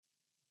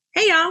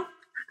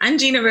I'm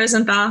Gina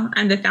Rosenthal.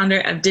 I'm the founder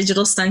of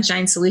Digital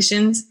Sunshine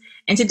Solutions.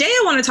 And today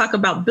I want to talk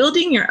about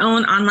building your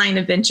own online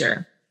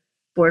adventure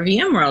for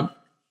VMworld.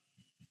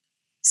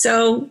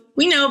 So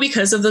we know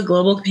because of the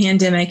global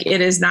pandemic, it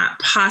is not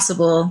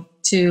possible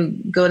to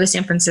go to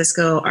San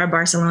Francisco or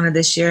Barcelona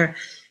this year.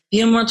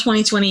 VMworld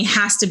 2020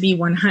 has to be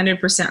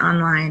 100%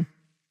 online.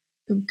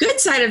 The good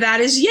side of that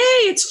is, yay,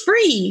 it's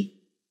free,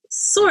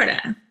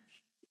 sorta.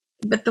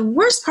 But the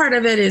worst part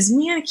of it is,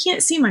 man, I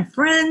can't see my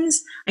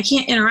friends. I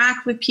can't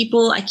interact with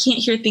people. I can't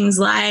hear things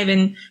live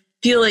and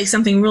feel like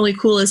something really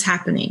cool is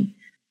happening.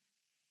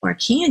 Or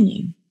can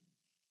you?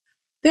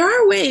 There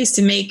are ways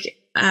to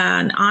make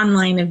an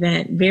online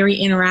event very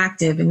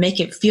interactive and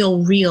make it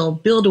feel real,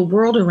 build a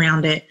world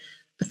around it.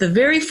 But the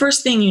very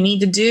first thing you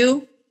need to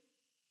do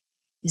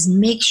is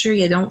make sure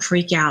you don't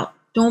freak out.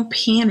 Don't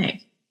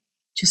panic.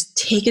 Just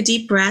take a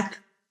deep breath,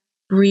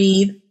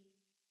 breathe,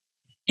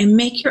 and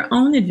make your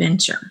own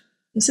adventure.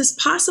 This is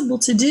possible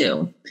to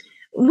do.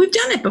 We've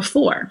done it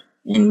before,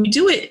 and we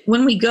do it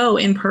when we go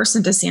in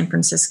person to San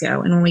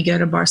Francisco and when we go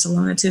to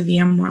Barcelona to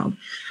VMworld.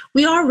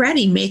 We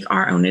already make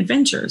our own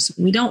adventures.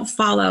 We don't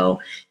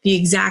follow the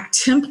exact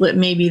template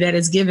maybe that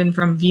is given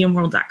from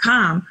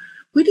VMworld.com.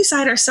 We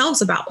decide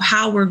ourselves about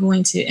how we're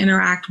going to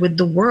interact with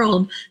the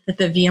world that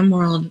the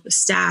VMworld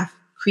staff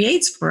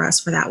creates for us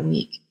for that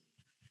week.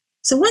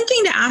 So one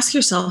thing to ask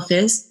yourself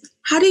is,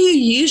 how do you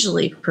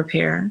usually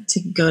prepare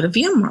to go to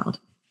VMworld?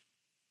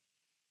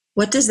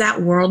 What does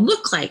that world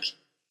look like?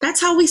 That's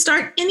how we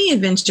start any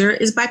adventure,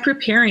 is by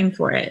preparing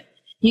for it.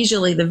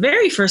 Usually the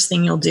very first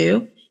thing you'll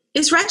do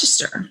is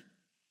register.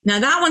 Now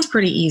that one's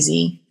pretty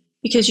easy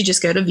because you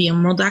just go to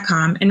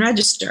VMworld.com and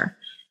register.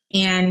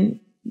 And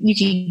you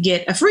can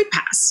get a free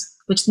pass,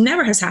 which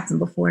never has happened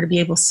before, to be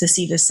able to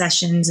see the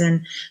sessions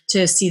and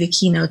to see the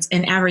keynotes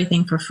and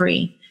everything for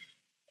free.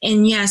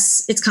 And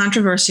yes, it's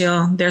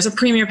controversial. There's a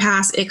premier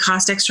pass. It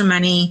costs extra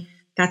money.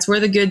 That's where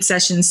the good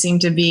sessions seem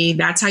to be.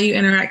 That's how you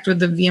interact with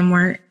the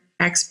VMware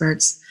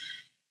experts.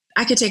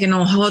 I could take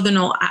a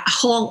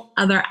whole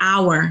other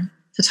hour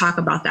to talk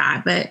about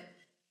that, but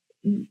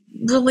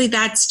really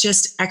that's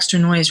just extra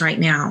noise right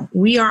now.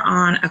 We are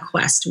on a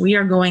quest. We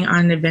are going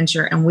on an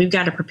adventure, and we've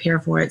got to prepare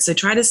for it. So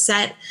try to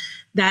set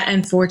that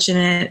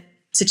unfortunate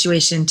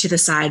situation to the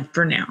side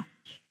for now.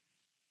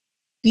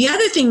 The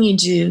other thing you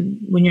do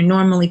when you're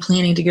normally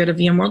planning to go to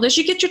VMworld is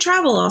you get your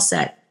travel all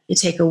set. You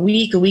take a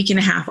week and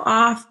a half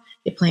off.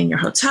 You plan your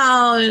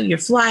hotel, your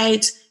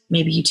flight.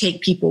 Maybe you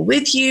take people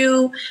with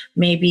you.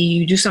 Maybe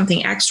you do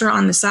something extra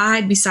on the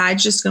side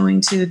besides just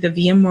going to the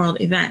VMworld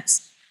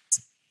events.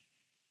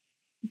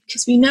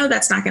 Because we know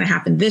that's not going to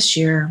happen this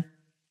year.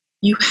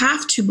 You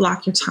have to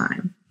block your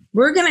time.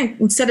 We're going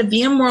to, instead of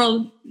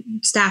VMworld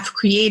staff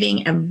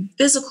creating a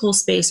physical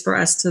space for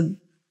us to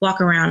walk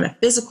around, a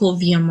physical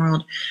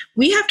VMworld,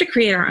 we have to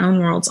create our own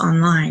worlds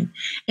online.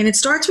 And it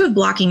starts with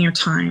blocking your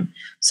time.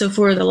 So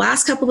for the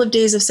last couple of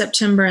days of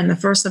September and the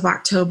 1st of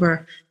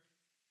October,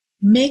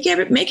 make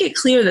it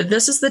clear that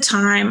this is the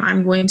time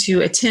I'm going to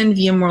attend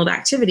VMworld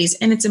activities.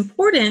 And it's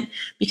important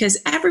because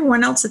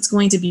everyone else that's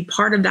going to be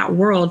part of that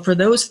world for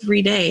those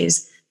 3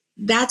 days,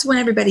 that's when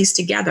everybody's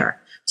together.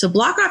 So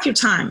block off your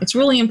time. It's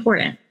really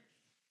important.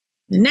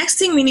 The next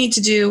thing we need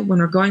to do when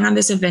we're going on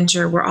this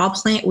adventure,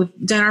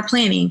 we've done our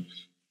planning.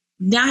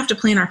 Now have to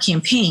plan our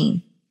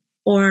campaign,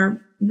 or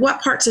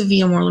what parts of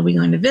VMworld are we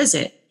going to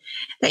visit.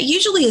 That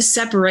usually is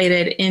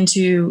separated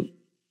into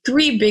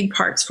 3 big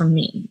parts from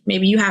me.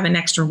 Maybe you have an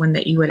extra one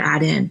that you would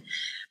add in.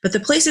 But the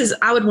places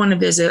I would want to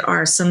visit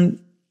are some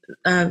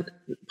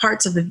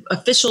parts of the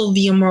official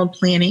VMworld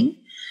planning.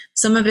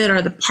 Some of it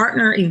are the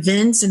partner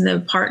events and the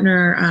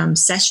partner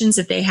sessions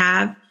that they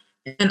have,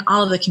 and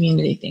all of the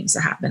community things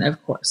that happen,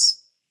 of course.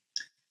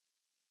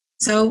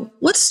 So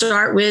let's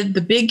start with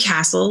the big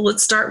castle.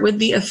 Let's start with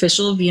the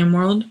official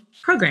VMworld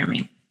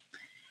programming.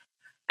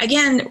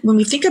 Again, when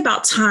we think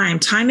about time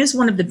is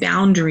one of the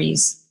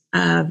boundaries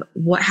of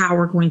how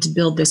we're going to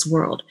build this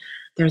world.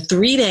 There are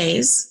 3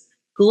 days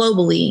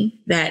globally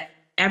that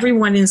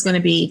everyone is going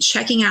to be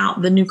checking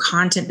out the new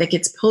content that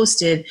gets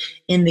posted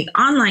in the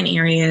online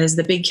areas,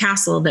 the big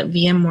castle that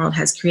VMworld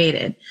has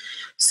created.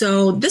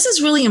 So this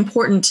is really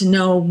important to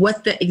know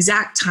what the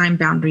exact time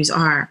boundaries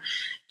are.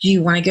 Do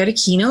you want to go to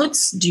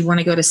keynotes? Do you want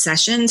to go to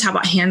sessions? How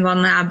about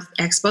hands-on lab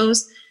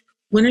expos?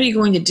 When are you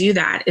going to do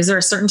that? Is there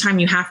a certain time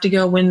you have to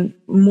go when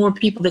more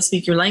people that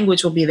speak your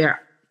language will be there?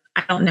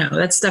 I don't know.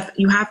 That's stuff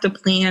you have to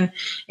plan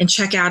and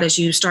check out as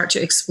you start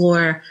to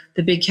explore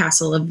the big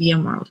castle of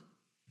VMworld.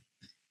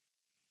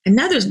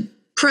 Another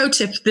pro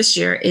tip this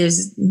year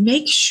is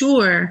make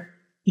sure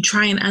you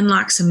try and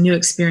unlock some new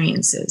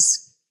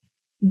experiences.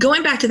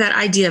 Going back to that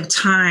idea of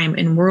time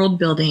and world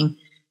building,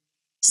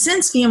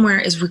 since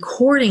VMware is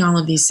recording all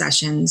of these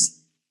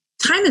sessions,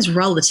 time is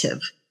relative.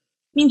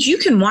 It means you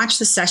can watch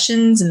the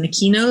sessions and the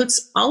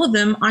keynotes, all of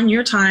them on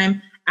your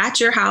time, at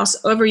your house,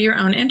 over your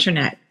own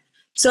internet.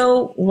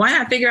 So why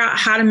not figure out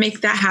how to make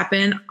that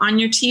happen on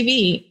your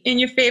TV, in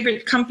your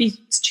favorite comfy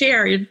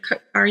chair,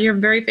 or your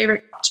very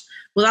favorite couch,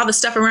 with all the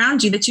stuff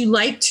around you that you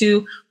like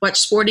to watch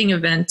sporting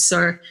events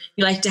or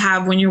you like to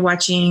have when you're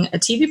watching a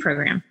TV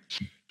program.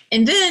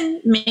 And then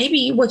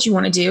maybe what you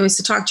want to do is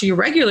to talk to your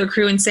regular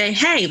crew and say,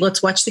 hey,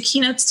 let's watch the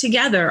keynotes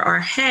together, or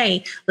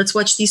hey, let's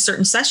watch these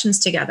certain sessions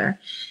together.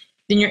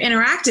 Then your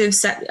interactive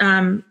set,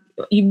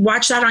 you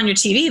watch that on your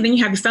TV, then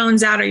you have your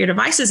phones out or your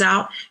devices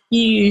out.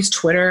 You use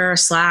Twitter or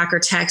Slack or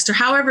text or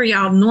however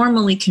y'all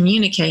normally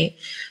communicate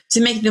to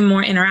make the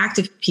more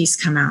interactive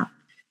piece come out.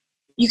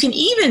 You can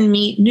even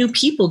meet new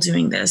people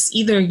doing this,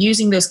 either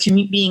using those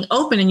being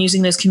open and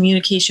using those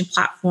communication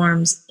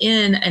platforms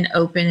in an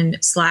open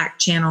Slack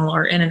channel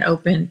or in an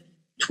open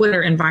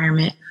Twitter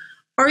environment,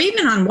 or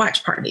even on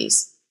watch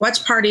parties.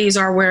 Watch parties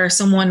are where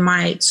someone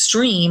might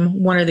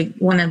stream one of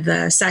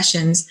the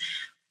sessions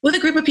with a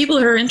group of people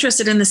who are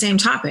interested in the same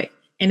topic,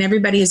 and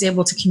everybody is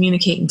able to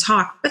communicate and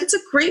talk. But it's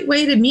a great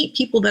way to meet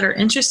people that are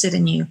interested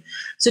in you.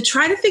 So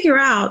try to figure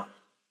out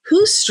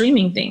who's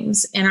streaming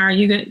things, and are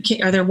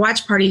there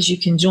watch parties you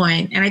can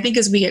join? And I think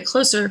as we get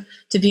closer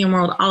to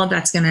VMworld, all of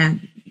that's going to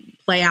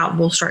play out.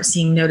 We'll start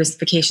seeing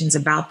notifications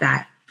about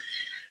that.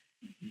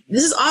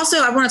 This is also,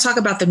 I want to talk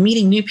about the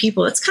meeting new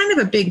people. It's kind of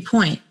a big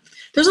point.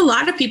 There's a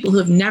lot of people who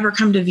have never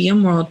come to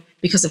VMworld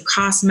because of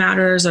cost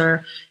matters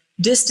or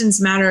distance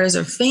matters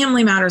or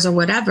family matters or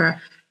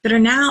whatever, that are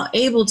now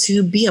able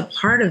to be a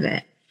part of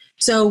it.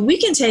 So we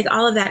can take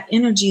all of that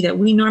energy that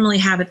we normally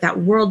have at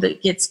that world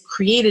that gets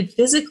created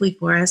physically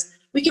for us,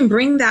 we can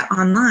bring that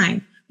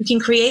online. We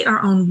can create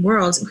our own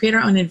worlds and create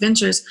our own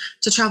adventures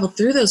to travel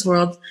through those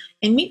worlds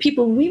and meet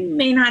people we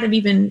may not have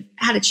even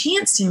had a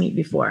chance to meet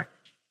before.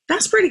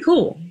 That's pretty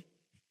cool.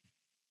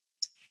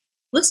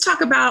 Let's talk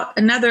about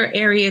another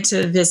area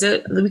to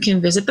visit. We can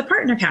visit the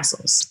partner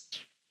castles.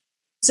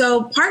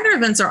 So partner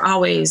events are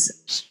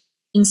always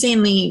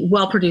insanely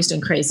well-produced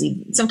and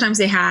crazy. Sometimes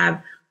they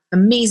have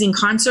amazing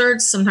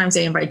concerts. Sometimes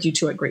they invite you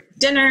to a great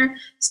dinner.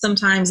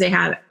 Sometimes they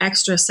have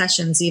extra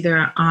sessions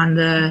either on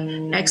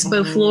the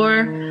expo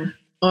floor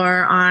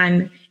or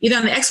either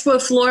on the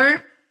expo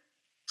floor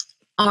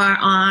or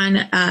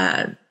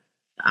either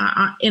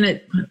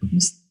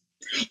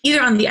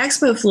on the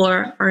expo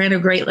floor or in a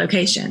great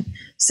location.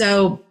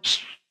 So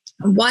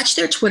watch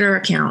their Twitter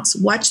accounts,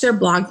 watch their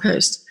blog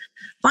posts,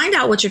 find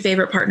out what your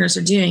favorite partners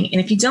are doing.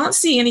 And if you don't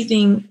see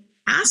anything,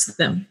 ask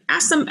them,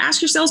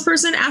 ask your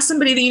salesperson, ask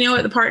somebody that you know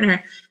at the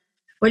partner,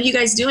 what are you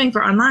guys doing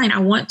for online? I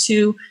want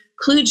to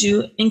include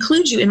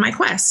you in my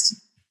quest.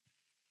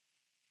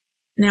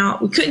 Now,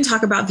 we couldn't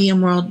talk about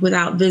VMworld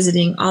without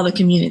visiting all the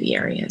community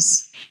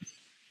areas.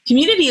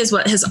 Community is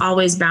what has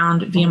always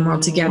bound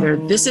VMworld together.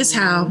 This is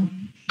how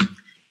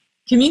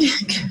community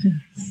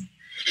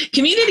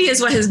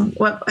is what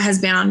has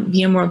bound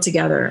VMworld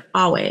together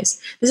always.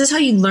 This is how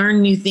you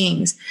learn new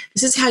things.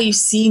 This is how you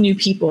see new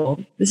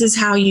people. This is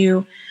how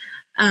you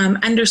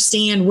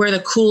understand where the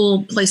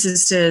cool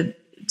places to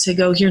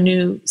go hear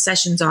new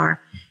sessions are.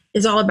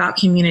 It's all about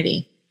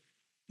community.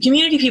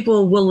 Community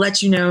people will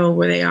let you know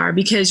where they are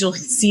because you'll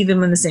see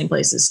them in the same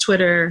places.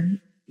 Twitter,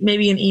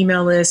 maybe an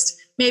email list,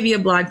 maybe a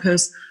blog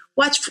post.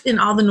 Watch in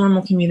all the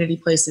normal community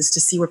places to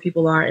see where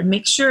people are and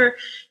make sure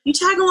you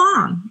tag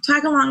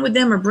along with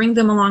them or bring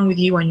them along with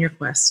you on your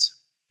quest.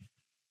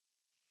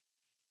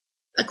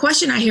 A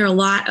question I hear a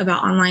lot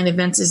about online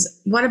events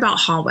is, what about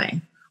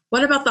hallway?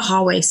 What about the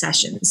hallway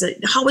sessions? The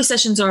hallway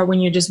sessions are when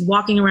you're just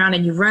walking around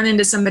and you run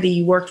into somebody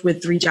you worked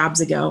with 3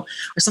 jobs ago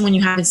or someone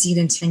you haven't seen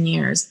in 10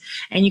 years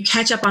and you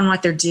catch up on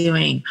what they're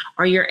doing,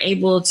 or you're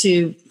able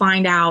to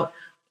find out,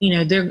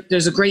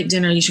 there's a great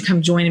dinner, you should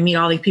come join and meet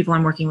all the people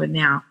I'm working with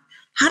now.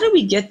 How do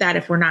we get that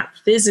if we're not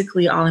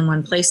physically all in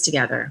one place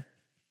together?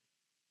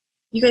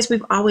 You guys,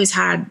 we've always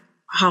had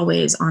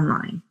hallways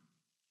online.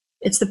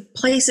 It's the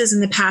places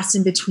in the past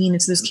in between.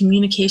 It's those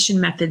communication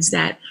methods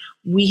that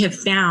we have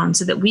found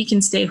so that we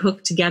can stay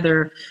hooked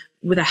together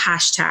with a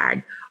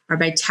hashtag or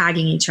by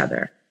tagging each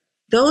other.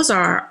 Those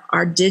are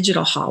our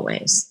digital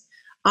hallways.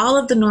 All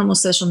of the normal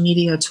social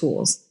media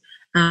tools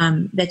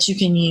that you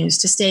can use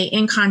to stay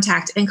in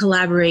contact and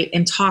collaborate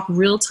and talk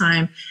real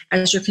time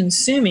as you're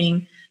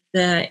consuming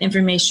the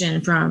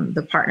information from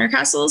the partner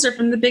castles or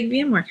from the big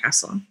VMware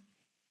castle.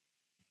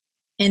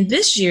 And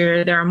this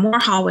year, there are more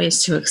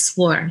hallways to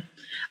explore.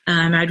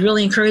 I'd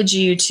really encourage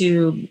you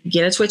to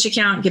get a Twitch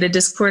account, get a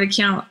Discord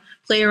account,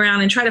 play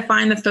around and try to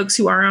find the folks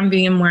who are on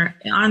VMware,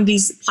 on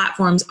these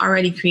platforms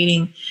already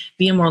creating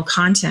VMworld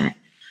content.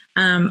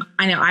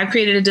 I know I've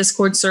created a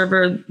Discord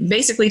server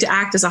basically to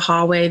act as a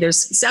hallway.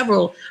 There's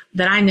several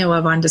that I know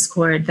of on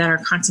Discord that are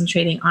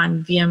concentrating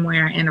on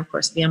VMware and of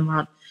course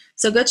VMworld.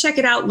 So go check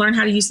it out, learn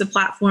how to use the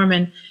platform,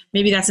 and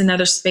maybe that's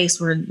another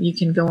space where you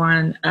can go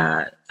on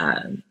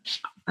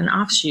an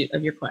offshoot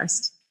of your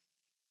quest.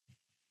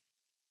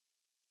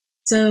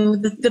 So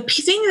the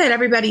thing that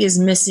everybody is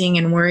missing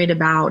and worried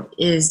about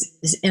is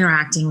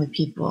interacting with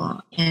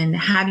people and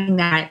having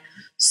that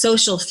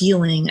social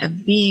feeling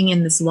of being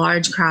in this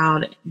large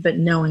crowd, but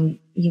knowing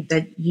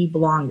that you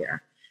belong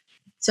there.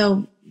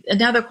 So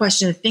another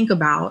question to think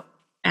about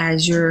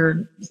as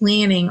you're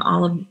planning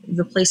all of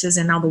the places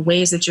and all the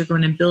ways that you're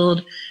going to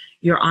build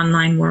your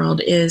online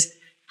world is,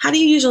 How do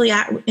you usually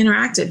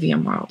interact at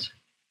VMworld?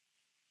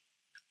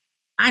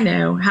 I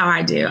know how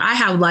I do. I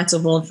have lots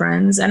of old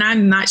friends and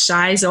I'm not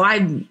shy, so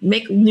I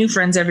make new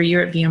friends every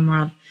year at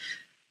VMworld.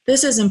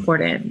 This is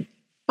important.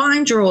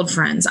 Find your old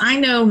friends. I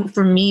know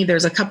for me,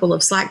 there's a couple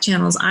of Slack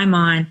channels I'm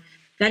on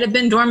that have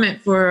been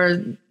dormant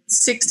for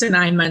 6 to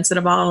 9 months that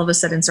have all of a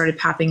sudden started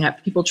popping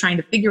up, people trying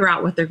to figure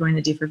out what they're going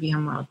to do for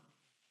VMworld.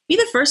 Be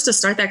the first to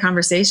start that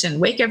conversation.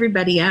 Wake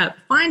everybody up.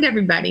 Find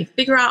everybody.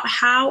 Figure out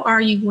how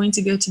are you going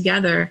to go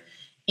together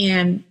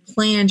and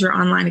plan your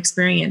online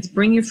experience.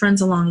 Bring your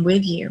friends along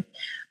with you.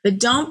 But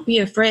don't be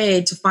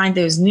afraid to find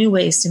those new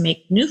ways to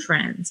make new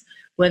friends,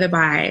 whether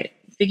by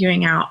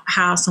figuring out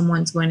how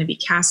someone's going to be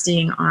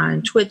casting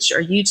on Twitch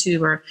or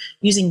YouTube or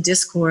using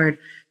Discord,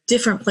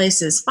 different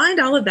places. Find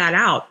all of that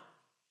out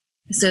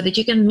so that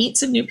you can meet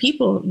some new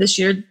people this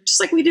year, just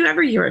like we do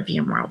every year at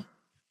VMworld.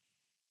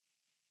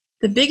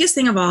 The biggest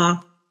thing of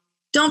all,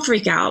 don't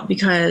freak out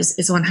because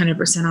it's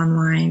 100%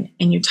 online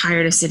and you're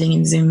tired of sitting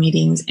in Zoom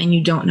meetings and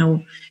you don't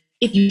know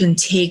if you can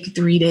take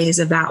 3 days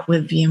of that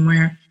with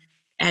VMware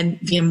and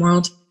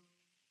VMworld.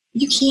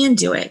 You can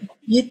do it.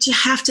 You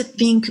have to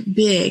think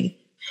big.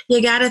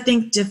 You got to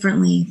think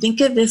differently.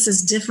 Think of this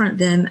as different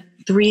than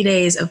 3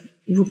 days of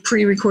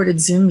pre-recorded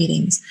Zoom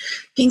meetings.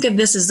 Think of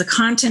this as the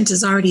content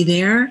is already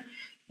there.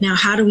 Now,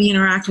 how do we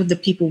interact with the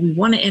people we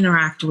want to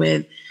interact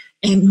with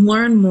and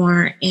learn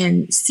more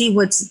and see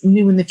what's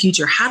new in the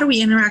future? How do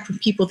we interact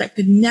with people that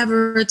could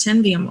never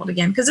attend VMworld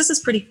again? Because this is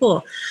pretty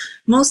cool.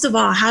 Most of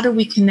all, how do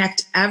we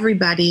connect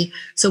everybody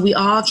so we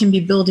all can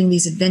be building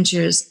these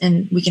adventures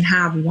and we can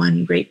have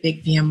one great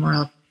big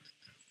VMworld?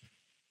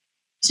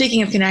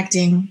 Speaking of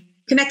connecting,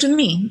 connect with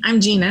me. I'm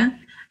Gina.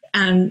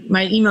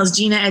 My email is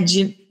Gina at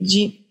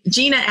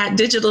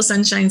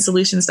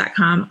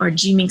digitalsunshinesolutions.com or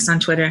gminx on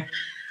Twitter.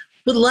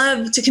 Would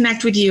love to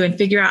connect with you and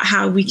figure out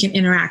how we can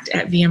interact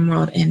at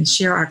VMworld and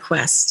share our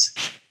quest.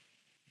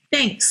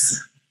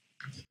 Thanks.